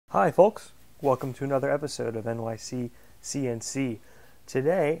Hi folks, welcome to another episode of NYC CNC.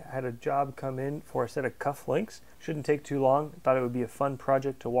 Today I had a job come in for a set of cufflinks. Shouldn't take too long. Thought it would be a fun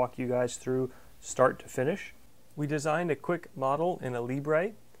project to walk you guys through start to finish. We designed a quick model in a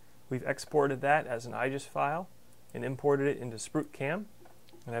Libre. We've exported that as an IGES file and imported it into Sprue Cam.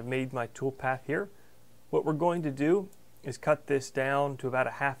 And I've made my toolpath here. What we're going to do is cut this down to about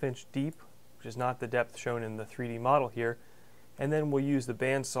a 1/2 inch deep, which is not the depth shown in the 3D model here. And then we'll use the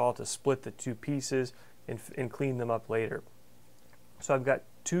bandsaw to split the two pieces and clean them up later. So I've got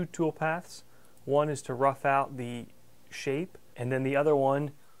two tool paths. One is to rough out the shape, and then the other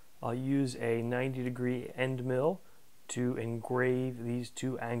one I'll use a 90-degree end mill to engrave these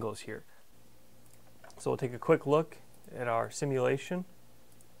two angles here. So we'll take a quick look at our simulation.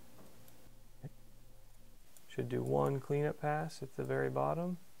 Should do one cleanup pass at the very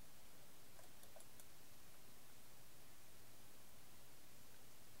bottom.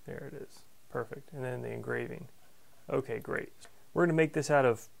 There it is. Perfect. And then the engraving. Okay, great. We're going to make this out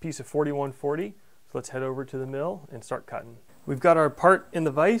of a piece of 4140. So let's head over to the mill and start cutting. We've got our part in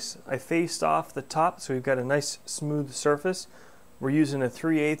the vise. I faced off the top so we've got a nice smooth surface. We're using a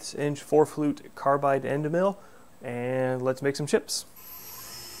 3/8 inch 4-flute carbide end mill, and let's make some chips.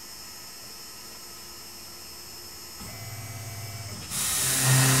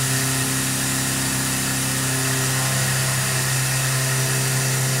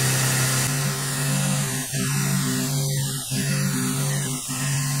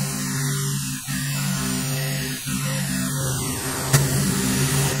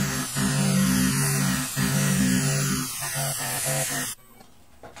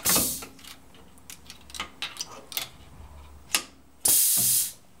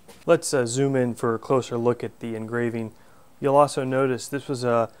 Let's zoom in for a closer look at the engraving. You'll also notice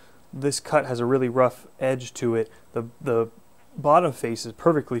this cut has a really rough edge to it. The bottom face is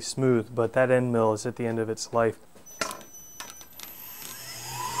perfectly smooth, but that end mill is at the end of its life.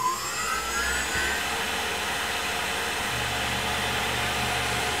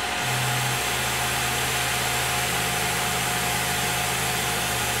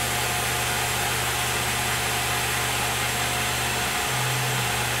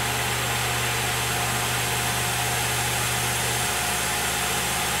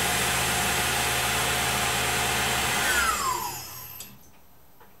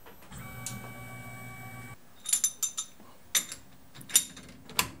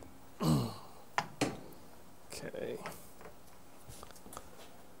 Okay.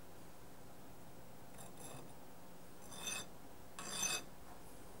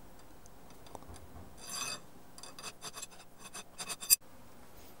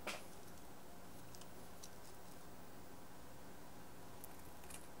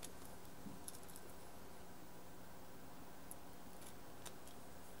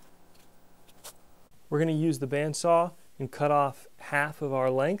 We're going to use the bandsaw and cut off half of our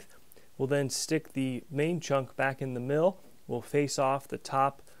length. We'll then stick the main chunk back in the mill. We'll face off the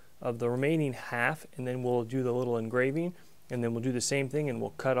top of the remaining half, and then we'll do the little engraving, and then we'll do the same thing and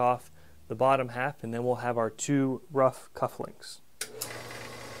we'll cut off the bottom half, and then we'll have our two rough cufflinks.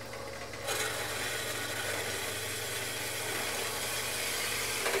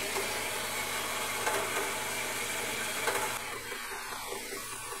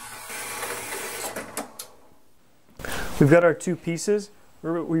 We've got our two pieces.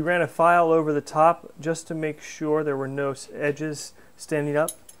 We ran a file over the top just to make sure there were no edges standing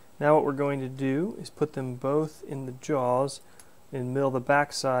up. Now what we're going to do is put them both in the jaws and mill the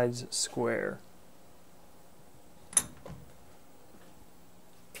back sides square.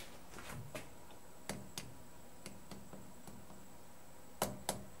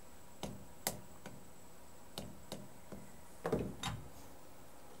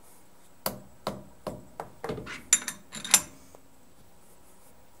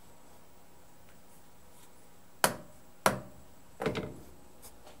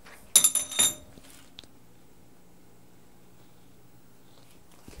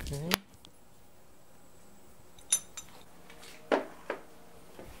 Okay.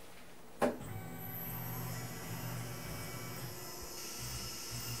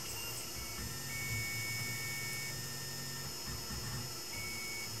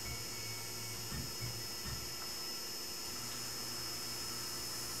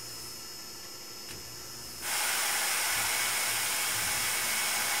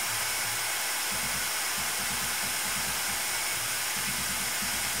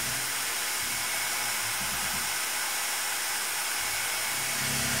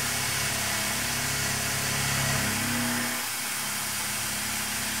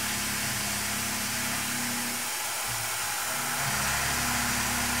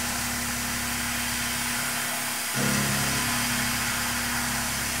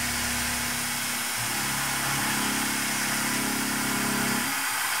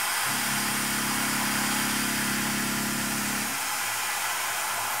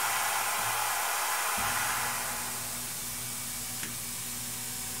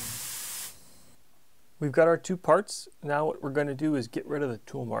 We've got our two parts. Now what we're going to do is get rid of the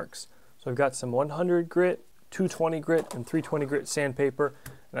tool marks. So I've got some 100 grit, 220 grit, and 320 grit sandpaper,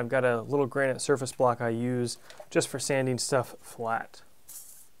 and I've got a little granite surface block I use just for sanding stuff flat.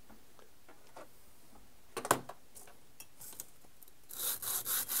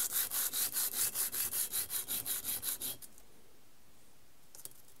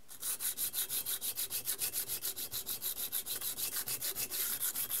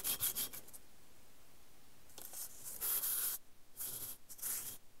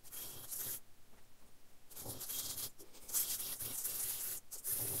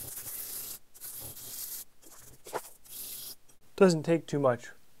 Doesn't take too much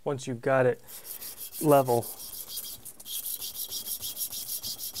once you've got it level.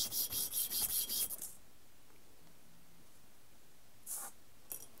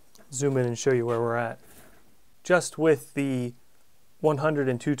 Zoom in and show you where we're at. Just with the 100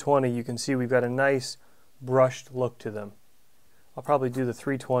 and 220, you can see we've got a nice brushed look to them. I'll probably do the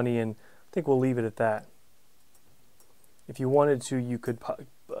 320 and I think we'll leave it at that. If you wanted to, you could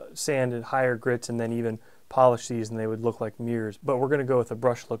sand at higher grits and then even polish these and they would look like mirrors, but we're going to go with a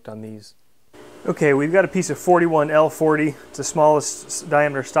brush look on these. Okay, we've got a piece of 41L40. It's the smallest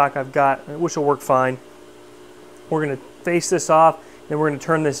diameter stock I've got, which will work fine. We're going to face this off, then we're going to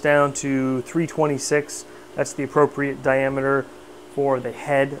turn this down to 326. That's the appropriate diameter for the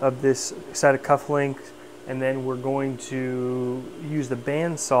head of this set of cufflinks, and then we're going to use the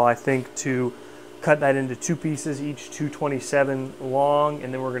bandsaw, I think, to cut that into two pieces, each 227 long,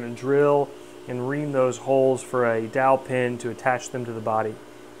 and then we're going to drill and ream those holes for a dowel pin to attach them to the body.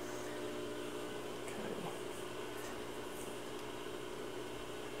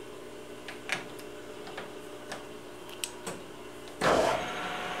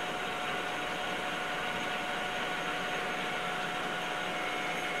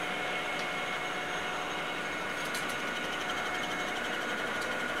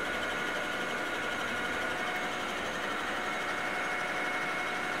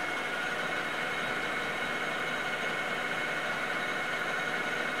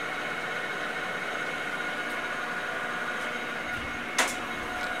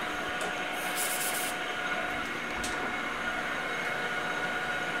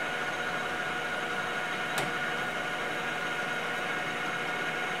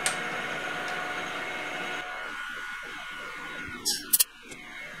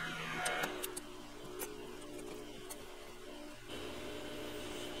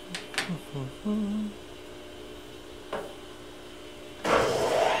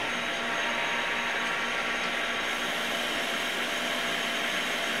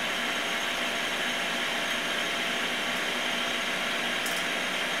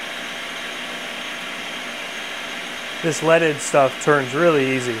 This leaded stuff turns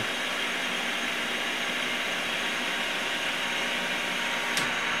really easy.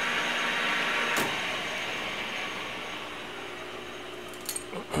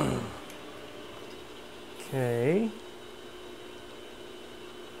 Okay.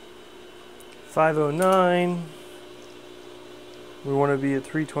 509. We want to be at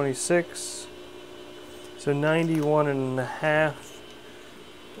 326. So 91 and a half.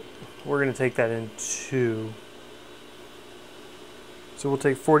 We're going to take that in two. So we'll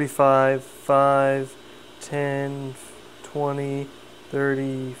take 45, 5, 10, 20,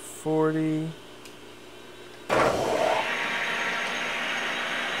 30, 40.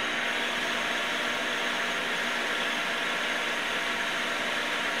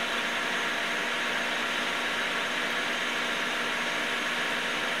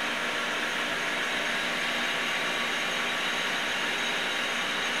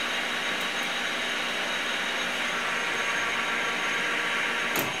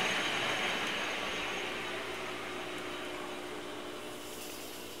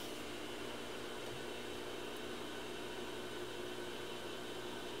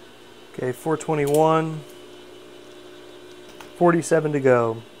 Okay, 421, 47 to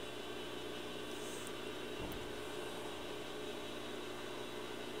go.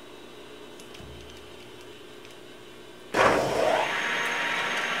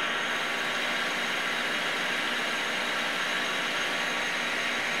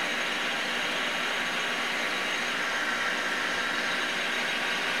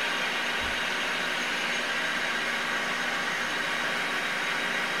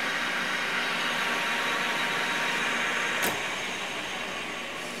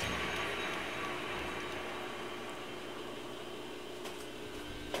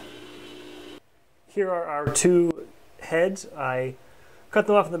 Here are our two heads. I cut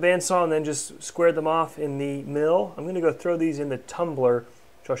them off in the bandsaw and then just squared them off in the mill. I'm going to go throw these in the tumbler,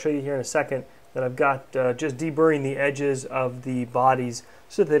 which I'll show you here in a second, that I've got just deburring the edges of the bodies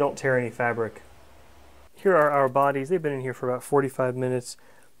so that they don't tear any fabric. Here are our bodies. They've been in here for about 45 minutes.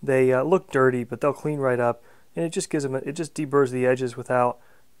 They look dirty, but they'll clean right up, and it just gives them it just deburs the edges without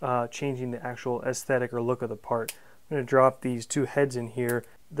changing the actual aesthetic or look of the part. I'm going to drop these two heads in here,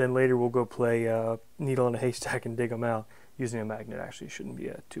 then later we'll go play needle in a haystack and dig them out. Using a magnet actually shouldn't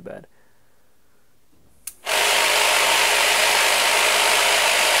be too bad.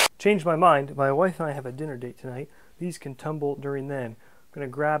 Changed my mind. My wife and I have a dinner date tonight. These can tumble during then. I'm going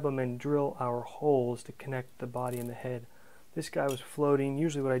to grab them and drill our holes to connect the body and the head. This guy was floating.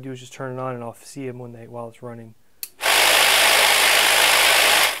 Usually what I do is just turn it on and I'll see him while it's running.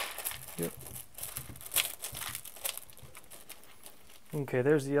 Yep. Okay,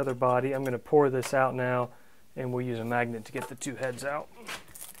 there's the other body. I'm going to pour this out now, and we'll use a magnet to get the two heads out.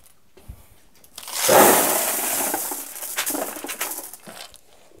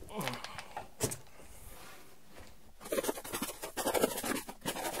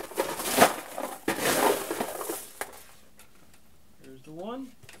 There's the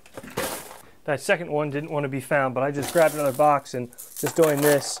one. That second one didn't want to be found, but I just grabbed another box and just doing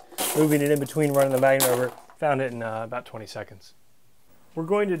this, moving it in between, running the magnet over, found it in about 20 seconds. We're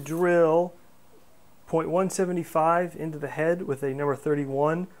going to drill 0.175 into the head with a number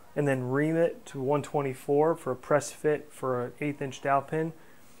 31 and then ream it to 124 for a press fit for an 1/8 inch dowel pin.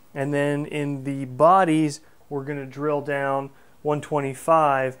 And then in the bodies, we're going to drill down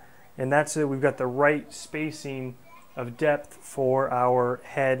 125, and that's it. We've got the right spacing of depth for our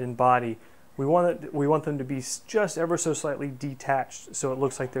head and body. We want them to be just ever so slightly detached so it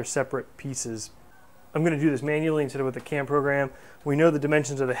looks like they're separate pieces. I'm going to do this manually instead of with the CAM program. We know the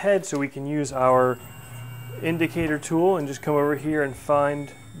dimensions of the head, so we can use our indicator tool and just come over here and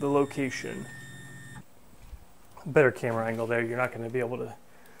find the location. Better camera angle there. You're not going to be able to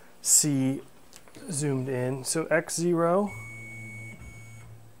see zoomed in. So X0.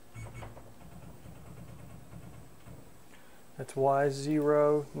 That's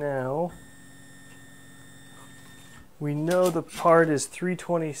Y0 now. We know the part is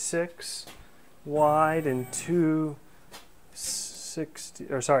 326 wide and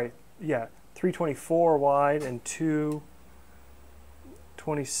 324 wide and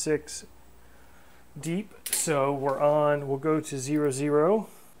 226 deep. So we'll go to 0, 0.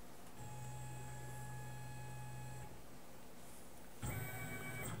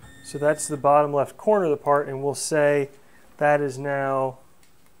 So that's the bottom left corner of the part, and we'll say that is now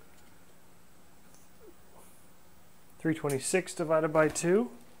 326 divided by 2,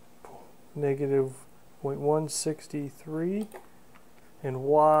 negative 0.163, and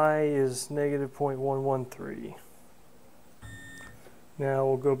Y is negative 0.113. Now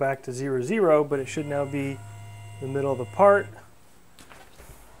we'll go back to 0, 0, but it should now be the middle of the part.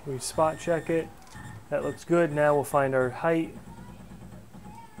 We spot check it. That looks good. Now we'll find our height.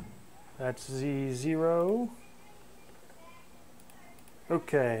 That's Z0.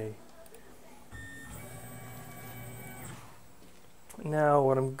 Okay. Now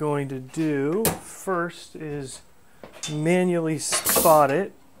what I'm going to do first is manually spot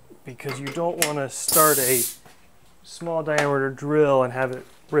it, because you don't want to start a small diameter drill and have it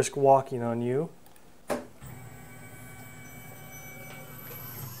risk walking on you.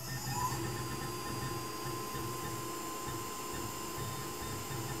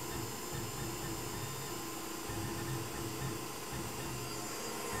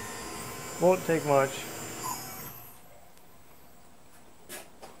 Won't take much.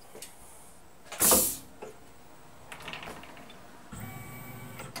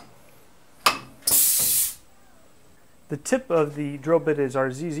 The tip of the drill bit is our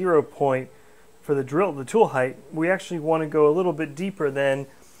Z0 point for the tool height. We actually want to go a little bit deeper then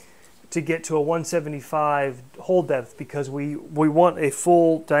to get to a 175 hole depth, because we want a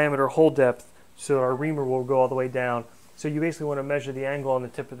full diameter hole depth so our reamer will go all the way down. So you basically want to measure the angle on the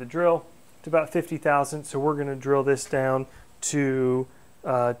tip of the drill. It's about 50 thousandths, so we're going to drill this down to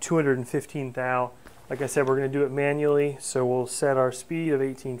 215 thou. Like I said, we're going to do it manually, so we'll set our speed of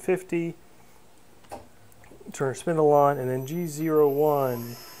 1850. Turn our spindle on, and then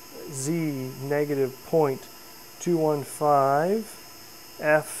G01, Z negative 0.215,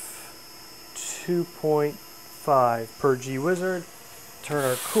 F 2.5 per G Wizard. Turn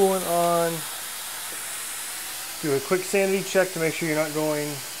our coolant on. Do a quick sanity check to make sure you're not going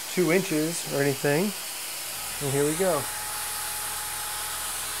 2 inches or anything. And here we go.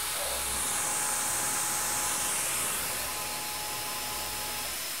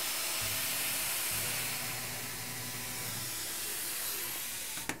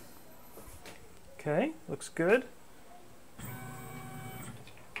 Okay, looks good.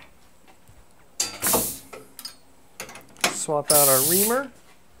 swap out our reamer.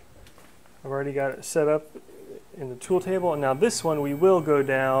 I've already got it set up in the tool table, and now this one we will go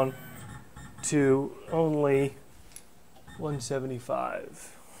down to only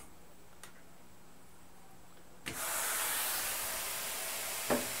 175.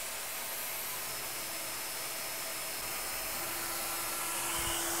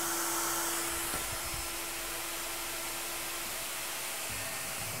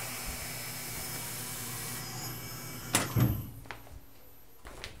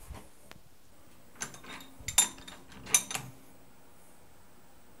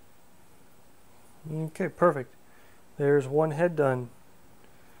 Okay, perfect. There's one head done.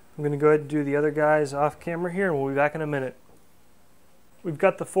 I'm going to go ahead and do the other guys off camera here, and we'll be back in a minute. We've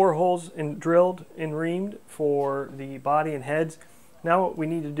got the 4 holes drilled and reamed for the body and heads. Now what we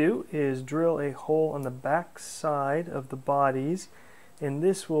need to do is drill a hole on the back side of the bodies, and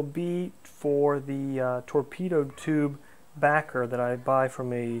this will be for the torpedo tube backer that I buy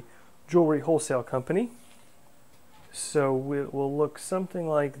from a jewelry wholesale company. So it will look something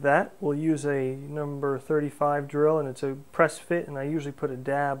like that. We'll use a number 35 drill, and it's a press fit, and I usually put a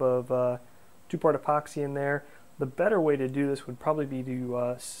dab of 2-part epoxy in there. The better way to do this would probably be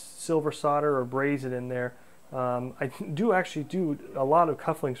to silver solder or braze it in there. I do actually do a lot of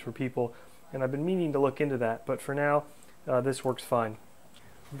cufflinks for people, and I've been meaning to look into that, but for now this works fine.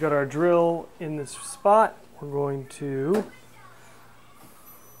 We've got our drill in this spot. We're going to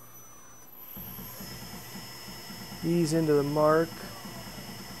ease into the mark.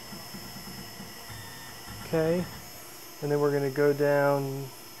 Okay, and then we're going to go down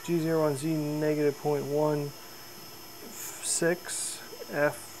G0 on Z negative 0.16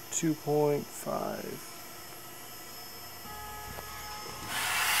 F 2.5.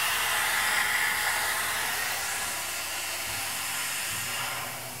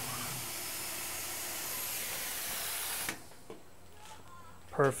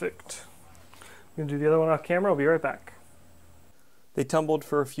 Perfect. I'm going to do the other one off camera. I'll be right back. They tumbled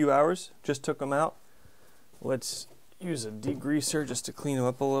for a few hours. Just took them out. Let's use a degreaser just to clean them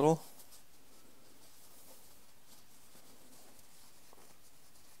up a little.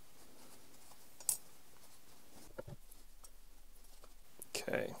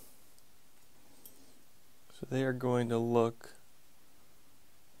 Okay. So they are going to look,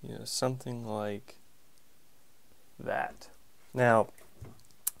 something like that. Now,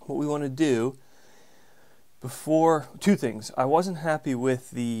 what we want to do before, 2 things. I wasn't happy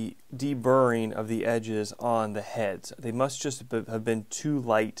with the deburring of the edges on the heads. They must just have been too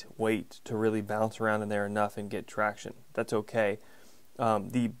lightweight to really bounce around in there enough and get traction. That's okay.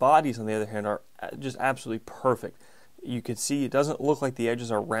 The bodies, on the other hand, are just absolutely perfect. You can see it doesn't look like the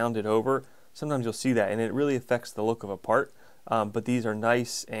edges are rounded over. Sometimes you'll see that, and it really affects the look of a part. But these are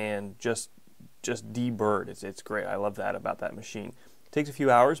nice and just deburred. It's great. I love that about that machine. It takes a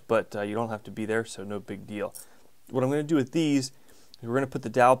few hours, but you don't have to be there, so no big deal. What I'm going to do with these is we're going to put the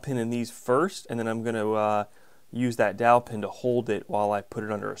dowel pin in these first, and then I'm going to use that dowel pin to hold it while I put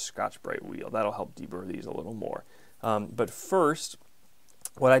it under a Scotch-Brite wheel. That'll help deburr these a little more. But first,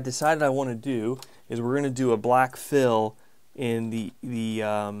 what I decided I want to do is we're going to do a black fill in the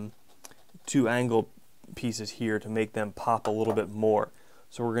 2 angle pieces here to make them pop a little bit more.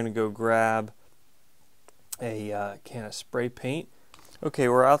 So we're going to go grab a can of spray paint. Okay,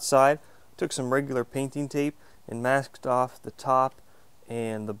 we're outside. Took some regular painting tape and masked off the top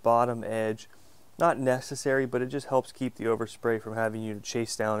and the bottom edge. Not necessary, but it just helps keep the overspray from having you to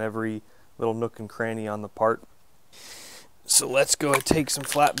chase down every little nook and cranny on the part. So let's go and take some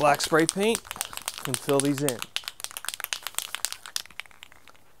flat black spray paint and fill these in.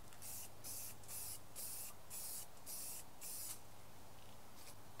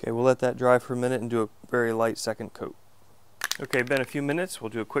 Okay, we'll let that dry for a minute and do a very light second coat. Okay, been a few minutes. We'll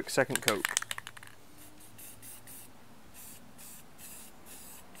do a quick second coat.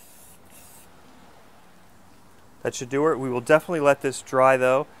 That should do it. We will definitely let this dry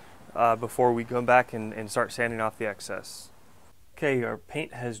though before we go back and start sanding off the excess. Okay, our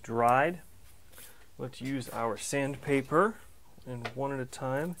paint has dried. Let's use our sandpaper and one at a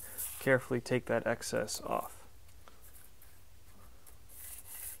time carefully take that excess off.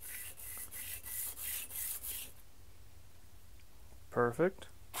 Perfect.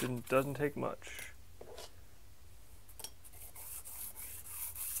 Doesn't take much.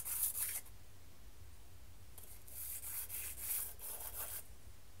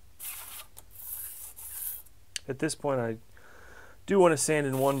 At this point, I do want to sand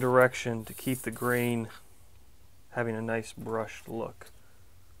in one direction to keep the grain having a nice brushed look.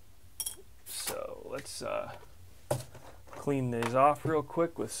 So let's clean these off real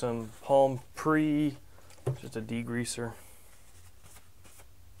quick with some Palm Pre, just a degreaser.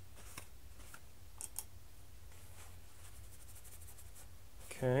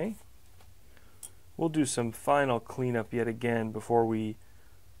 Okay. We'll do some final cleanup yet again before we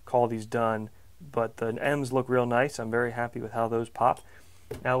call these done, but the M's look real nice. I'm very happy with how those pop.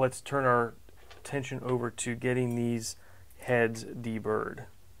 Now let's turn our attention over to getting these heads deburred.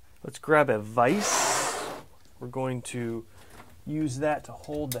 Let's grab a vise. We're going to use that to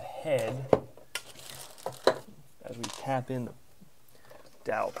hold the head as we tap in the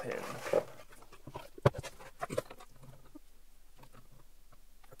dowel pin.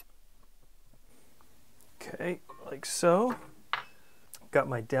 Okay, like so. Got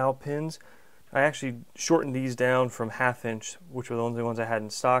my dowel pins. I actually shortened these down from 1/2 inch, which were the only ones I had in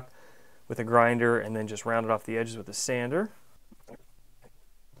stock, with a grinder, and then just rounded off the edges with a sander.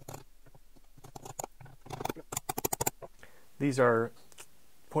 These are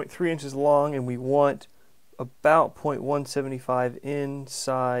 0.3 inches long, and we want about 0.175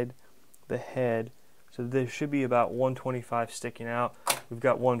 inside the head. So there should be about 125 sticking out. We've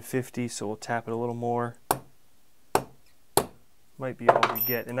got 150, so we'll tap it a little more. Might be all we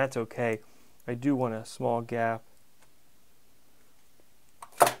get, and that's okay. I do want a small gap.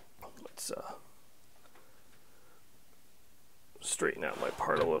 Let's straighten out my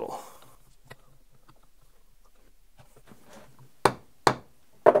part a little.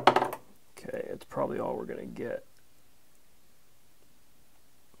 Okay, it's probably all we're gonna get.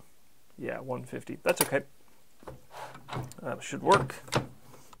 Yeah, 150. That's okay. That should work.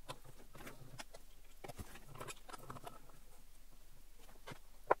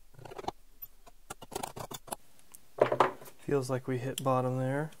 Feels like we hit bottom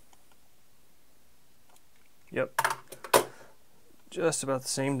there. Yep. Just about the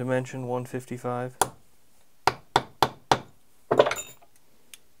same dimension, 155.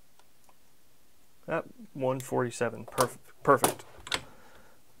 That 147. Perfect.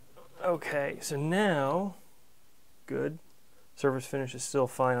 Okay, so now, good. Surface finish is still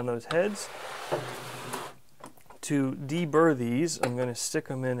fine on those heads. To deburr these, I'm going to stick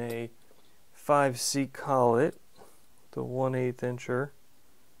them in a 5C collet, the 1/8 incher,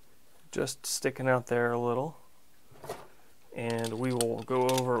 just sticking out there a little. And we will go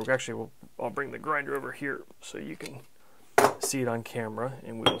over, actually I'll bring the grinder over here so you can see it on camera,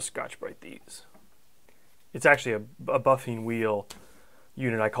 and we will Scotch-Brite these. It's actually a buffing wheel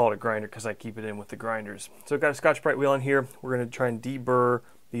unit. I call it a grinder because I keep it in with the grinders. So I've got a Scotch-Brite wheel on here. We're going to try and deburr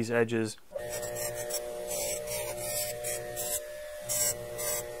these edges.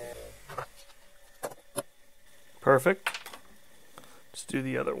 Perfect. Let's do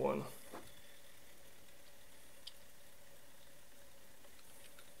the other one.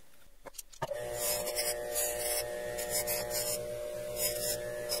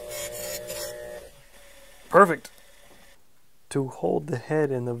 Perfect. To hold the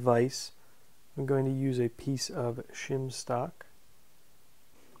head in the vise, I'm going to use a piece of shim stock.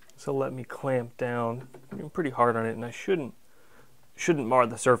 So let me clamp down. I'm pretty hard on it, and I shouldn't mar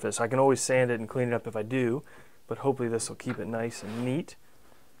the surface. I can always sand it and clean it up if I do, but hopefully this will keep it nice and neat.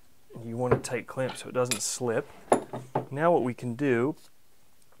 You want a tight clamp so it doesn't slip. Now what we can do,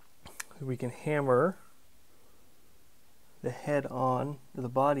 we can hammer the head on, the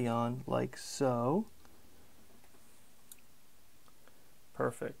body on, like so.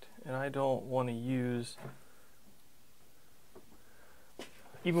 Perfect. And I don't want to use,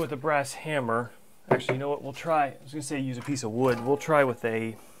 even with a brass hammer, actually, you know what, we'll try, I was going to say use a piece of wood. We'll try with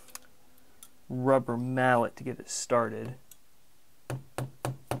a rubber mallet to get it started.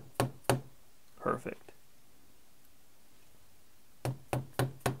 Perfect.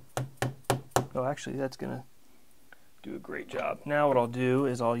 Oh, actually, that's going to do a great job. Now what I'll do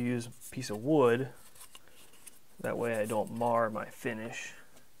is I'll use a piece of wood. That way I don't mar my finish.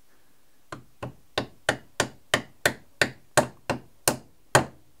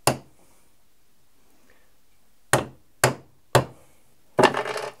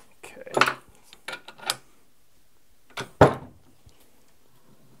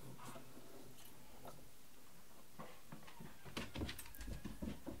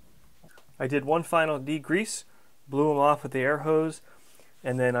 I did one final degrease, blew them off with the air hose,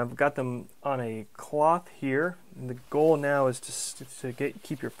 and then I've got them on a cloth here. And the goal now is to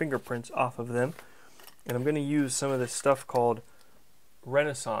keep your fingerprints off of them. And I'm going to use some of this stuff called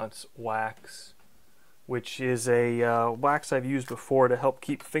Renaissance wax, which is a wax I've used before to help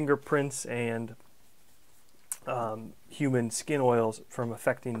keep fingerprints and human skin oils from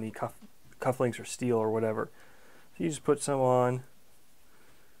affecting the cufflinks or steel or whatever. So you just put some on.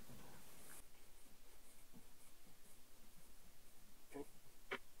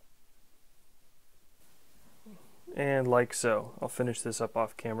 And like so. I'll finish this up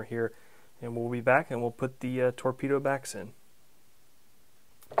off camera here, and we'll be back and we'll put the torpedo backs in.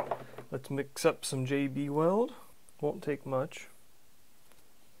 Let's mix up some JB weld. Won't take much.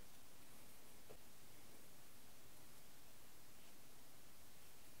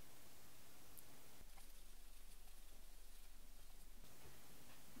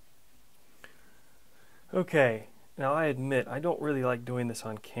 Okay, now I admit I don't really like doing this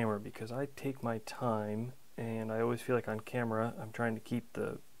on camera because I take my time, and I always feel like on camera I'm trying to keep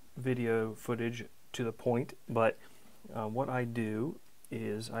the video footage to the point, but what I do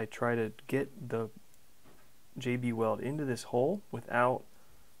is I try to get the JB weld into this hole without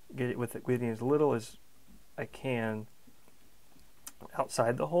getting as little as I can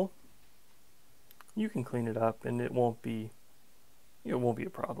outside the hole. You can clean it up and it won't be a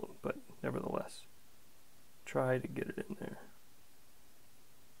problem, but nevertheless, try to get it in there.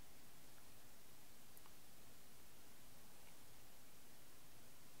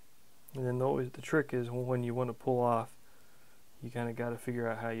 And then the trick is when you want to pull off, you kind of got to figure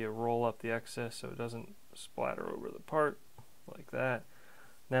out how you roll up the excess so it doesn't splatter over the part like that.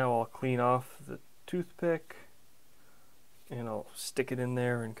 Now I'll clean off the toothpick and I'll stick it in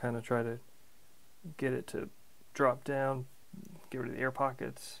there and kind of try to get it to drop down, get rid of the air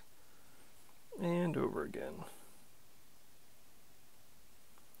pockets, and over again.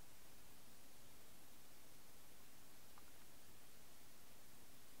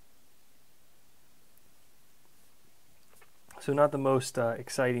 So not the most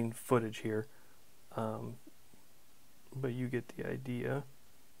exciting footage here, but you get the idea.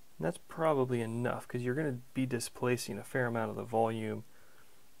 And that's probably enough because you're going to be displacing a fair amount of the volume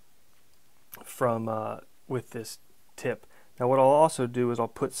from with this tip. Now what I'll also do is I'll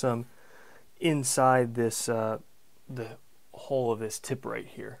put some inside this the hole of this tip right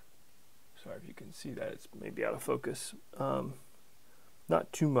here. Sorry if you can see that, it's maybe out of focus.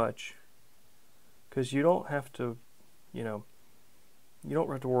 Not too much, because you don't have to, you don't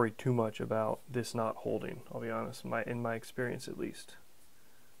have to worry too much about this not holding, I'll be honest, in my experience at least.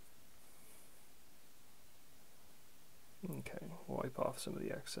 Okay, wipe off some of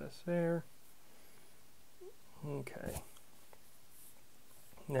the excess there. Okay.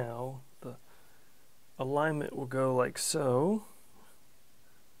 Now the alignment will go like so.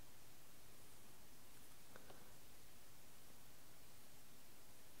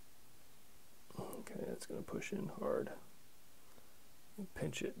 Okay, that's going to push in hard.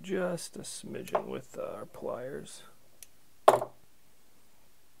 Pinch it just a smidgen with our pliers.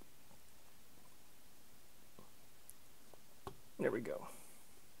 There we go.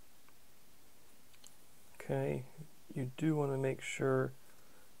 Okay, you do want to make sure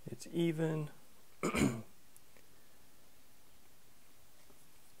it's even.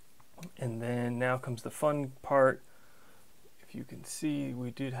 And then now comes the fun part. If you can see,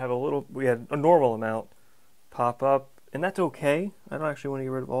 we had a normal amount pop up, and that's okay. I don't actually want to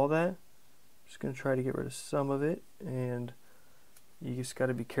get rid of all that. I'm just going to try to get rid of some of it, and you just got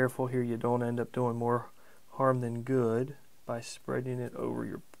to be careful here you don't end up doing more harm than good by spreading it over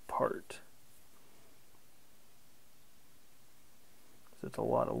your part. So it's a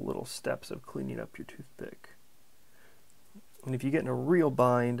lot of little steps of cleaning up your toothpick. And if you get in a real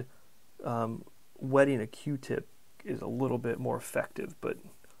bind, wetting a Q-tip is a little bit more effective, but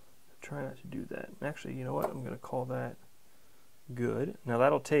try not to do that. Actually, you know what? I'm going to call that good. Now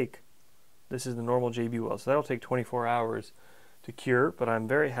this is the normal JB weld, so that'll take 24 hours to cure, but I'm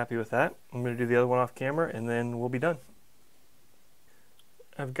very happy with that. I'm going to do the other one off camera, and then we'll be done.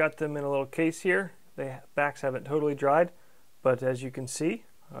 I've got them in a little case here. The backs haven't totally dried, but as you can see,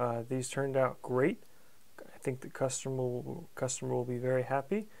 these turned out great. I think the customer will be very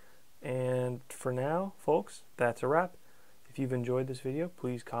happy. And for now, folks, that's a wrap. If you've enjoyed this video,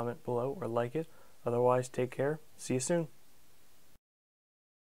 please comment below or like it. Otherwise, take care. See you soon.